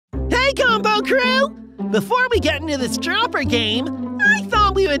Hey, Combo Crew! Before we get into this dropper game, I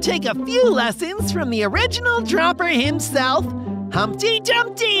thought we would take a few lessons from the original dropper himself, Humpty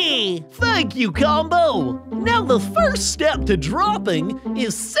Dumpty! Thank you, Combo! Now the first step to dropping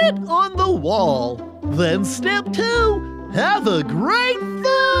is sit on the wall. Then step 2, have a great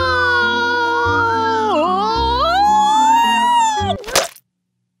fall!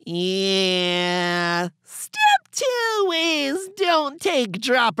 Yeah, step 2 is don't take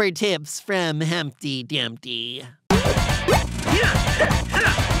dropper tips from Humpty Dumpty.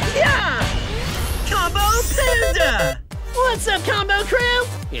 Yeah! Combo Panda! What's up, Combo Crew?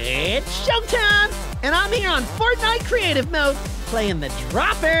 It's showtime! And I'm here on Fortnite Creative Mode, playing the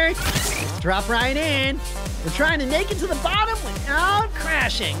dropper. Let's drop right in. We're trying to make it to the bottom without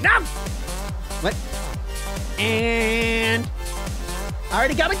crashing. No! What? And... I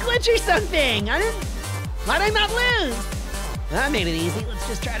already got a glitch or something. Why'd I not lose? That made it easy. Let's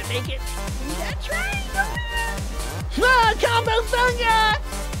just try to make it. That's right. Ah, Combo Bunga!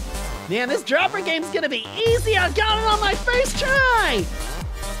 Man, this dropper game's gonna be easy. I got it on my first try.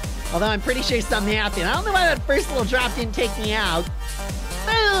 Although I'm pretty sure something happened. I don't know why that first little drop didn't take me out.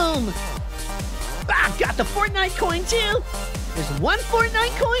 Boom! Ah, got the Fortnite coin too. There's one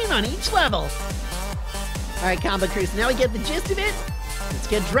Fortnite coin on each level. All right, Combo Crew, so now we get the gist of it. Let's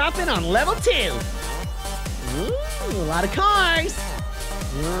get dropping on level 2. Ooh, a lot of cars.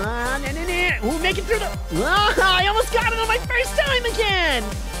 Ooh, make it through the... Oh, I almost got it on my first time again.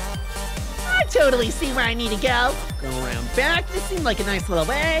 I totally see where I need to go. Go around back. This seemed like a nice little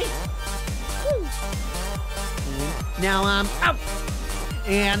way. Woo. Now I'm out.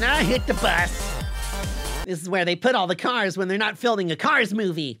 And I hit the bus. This is where they put all the cars when they're not filming a Cars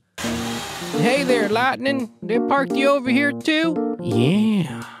movie. Hey there, Lightning. They parked you over here too?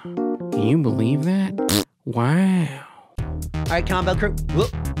 Yeah. Can you believe that? Wow. All right, Combo Crew. Whoa,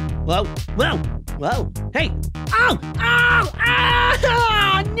 whoa, whoa, whoa. Hey. Oh, oh,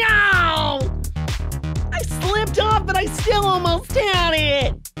 oh, no! I slipped off, but I still almost had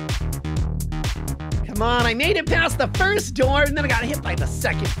it. Come on, I made it past the first door, and then I got hit by the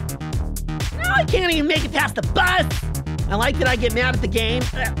second. No, I can't even make it past the bus. I like that I get mad at the game,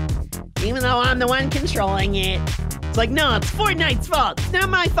 even though I'm the one controlling it. It's like, no, it's Fortnite's fault. It's not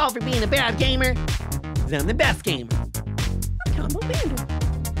my fault for being a bad gamer, because I'm the best gamer. Combo Panda.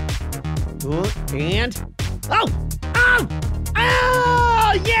 Ooh, and, oh, oh,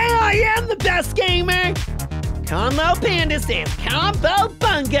 oh, yeah, I am the best gamer. Combo Panda says Combo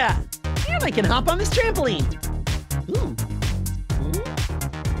Bunga. And I can hop on this trampoline. Ooh. Ooh.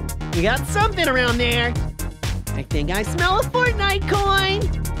 We got something around there. I think I smell a Fortnite coin.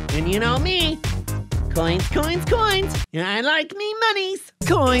 And you know me. Coins, coins, coins. I like me monies.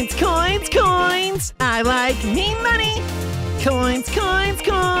 Coins, coins, coins. I like me money. Coins, coins,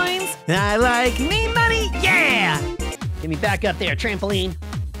 coins. I like me money. Yeah! Get me back up there, trampoline.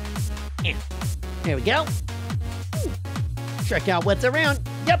 Yeah. There we go. Ooh. Check out what's around.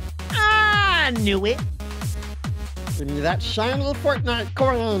 Yep. I knew it. Into that shiny Fortnite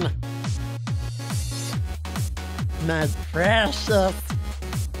coin. My precious.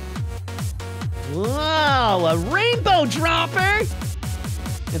 Whoa, a rainbow dropper!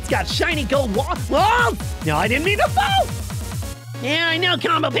 It's got shiny gold walls. Whoa! No, I didn't mean to fall! Yeah, I know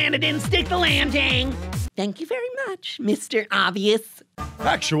Combo Panda didn't stick the landing. Thank you very much, Mr. Obvious.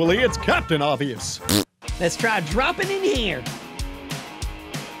 Actually, it's Captain Obvious. Let's try dropping in here.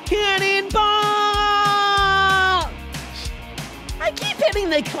 Cannonball! I keep hitting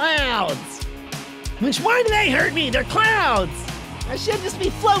the clouds. Why do they hurt me? They're clouds. I should just be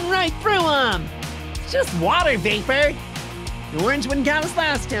floating right through them. It's just water vapor. The orange one got us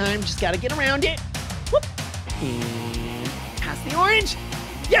last time. Just gotta get around it. Whoop. And past the orange.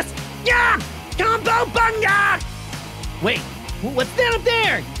 Yes. Yeah! Combo Bunga! Wait, what's that up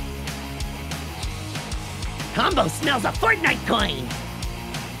there? Combo smells a Fortnite coin.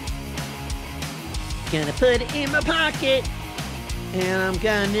 Gonna put it in my pocket. And I'm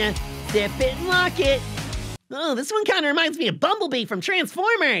gonna zip it and lock it. Oh, this one kind of reminds me of Bumblebee from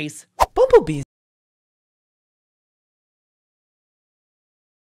Transformers. Bumblebee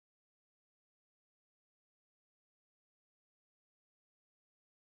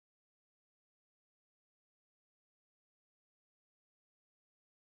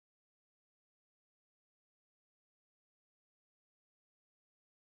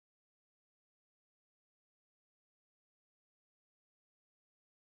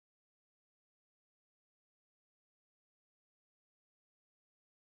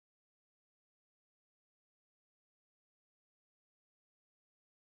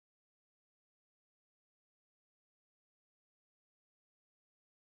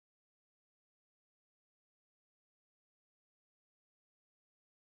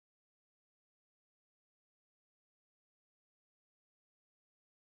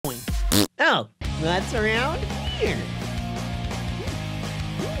Oh, what's around here?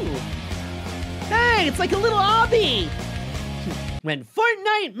 Ooh. Hey, it's like a little obby. When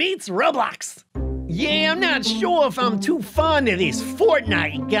Fortnite meets Roblox. Yeah, I'm not sure if I'm too fond of this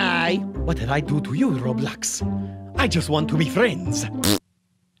Fortnite guy. What did I do to you, Roblox? I just want to be friends.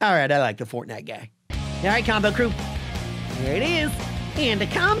 All right, I like the Fortnite guy. All right, combo crew. There it is. And a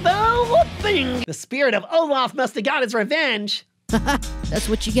combo thing. The spirit of Olaf must have got his revenge. That's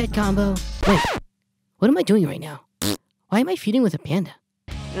what you get, combo. Wait, what am I doing right now? Why am I feuding with a panda?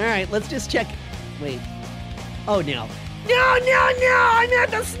 All right, let's just check. Wait. Oh, no. No, I'm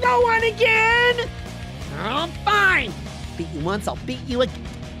at the snow one again. Oh, fine. Beat you once, I'll beat you again.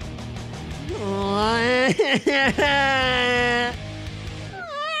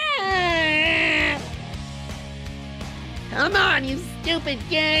 Come on, you stupid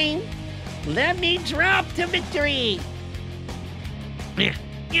game. Let me drop to victory.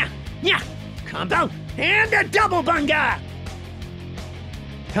 Yeah. Combo and a double bunga.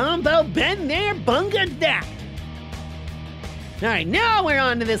 Combo been there, bunga that. All right, now we're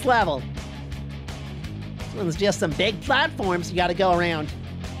on to this level. This one's just some big platforms you gotta go around.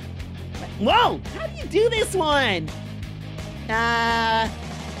 Whoa, how do you do this one?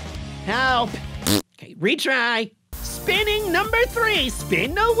 Help. Okay, retry. Spinning number 3,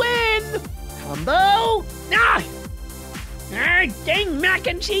 spin to win. Combo. Ah, dang mac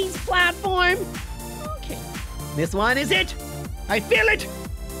and cheese platform. Okay, this one is it. I feel it.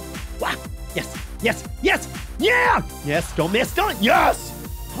 Wow, yes. Yeah! Yes, don't miss, yes!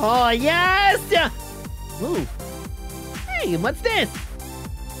 Oh, yes! Ooh. Hey, what's this?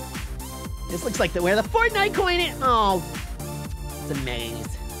 This looks like where the Fortnite coin is. Oh, it's a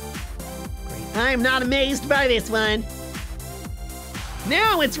maze. Great. I'm not amazed by this one.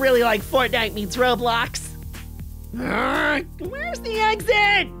 Now it's really like Fortnite meets Roblox. Where's the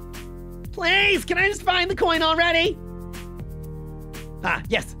exit? Please, can I just find the coin already? Ah,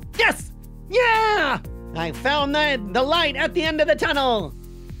 yes! Yeah! I found the light at the end of the tunnel.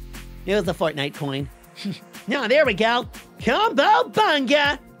 It was a Fortnite coin. No, there we go. Combo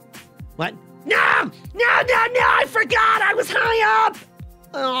bunga. What? No! I forgot I was high up.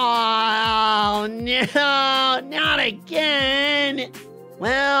 Oh, no, not again.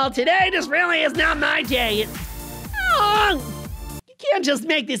 Well, today just really is not my day. Oh, you can't just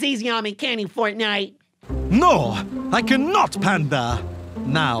make this easy on me, can you, Fortnite? No, I cannot, Panda.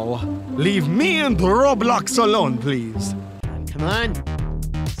 Now, leave me and Roblox alone, please. Come on.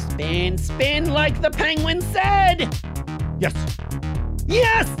 Spin like the penguin said. Yes.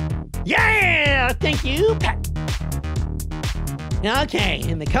 Yeah, thank you, Pat. Okay,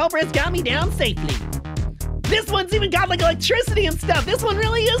 and the Cobra's got me down safely. This one's even got like electricity and stuff. This one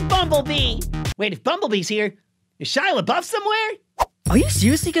really is Bumblebee. Wait, if Bumblebee's here, is Shia LaBeouf somewhere? Are you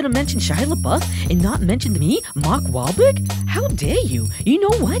seriously gonna mention Shia LaBeouf and not mention me, Mark Wahlberg? How dare you? You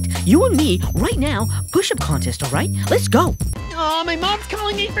know what? You and me, right now, push-up contest, all right? Let's go. Oh, my mom's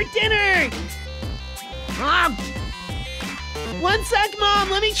calling me for dinner. Mom. 1 sec, Mom.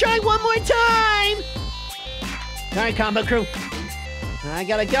 Let me try one more time. All right, combo crew. I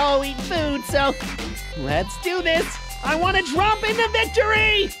gotta go eat food, so let's do this. I want to drop into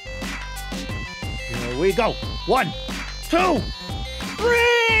victory. Here we go. 1, 2,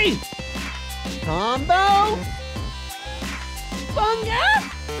 3! Combo!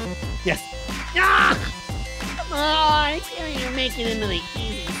 Bunga! Yes! Ah! Come on, I can't even make it into the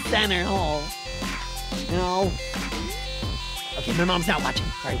easy center hole. No. Okay, my mom's not watching.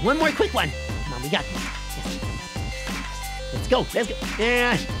 All right, one more quick one. Come on, we got this. Yes. Let's go.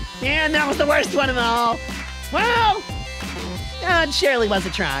 And that was the worst one of them all. Well, it surely was a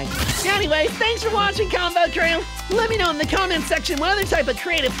try. Anyway, thanks for watching, Combo Crew. Let me know in the comments section what other type of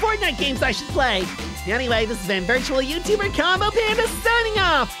creative Fortnite games I should play. Anyway, this has been virtual YouTuber Combo Panda signing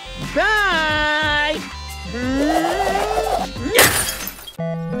off. Bye!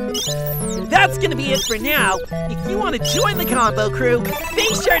 That's gonna be it for now. If you want to join the Combo Crew,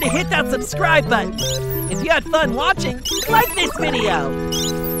 be sure to hit that subscribe button. If you had fun watching, like this video.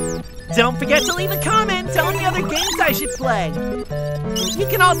 Don't forget to leave a comment telling me other games I should play. You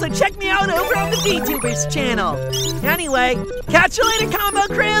can also check me out over on the VTubers channel. Anyway, catch you later, Combo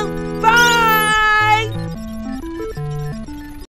Crew. Bye!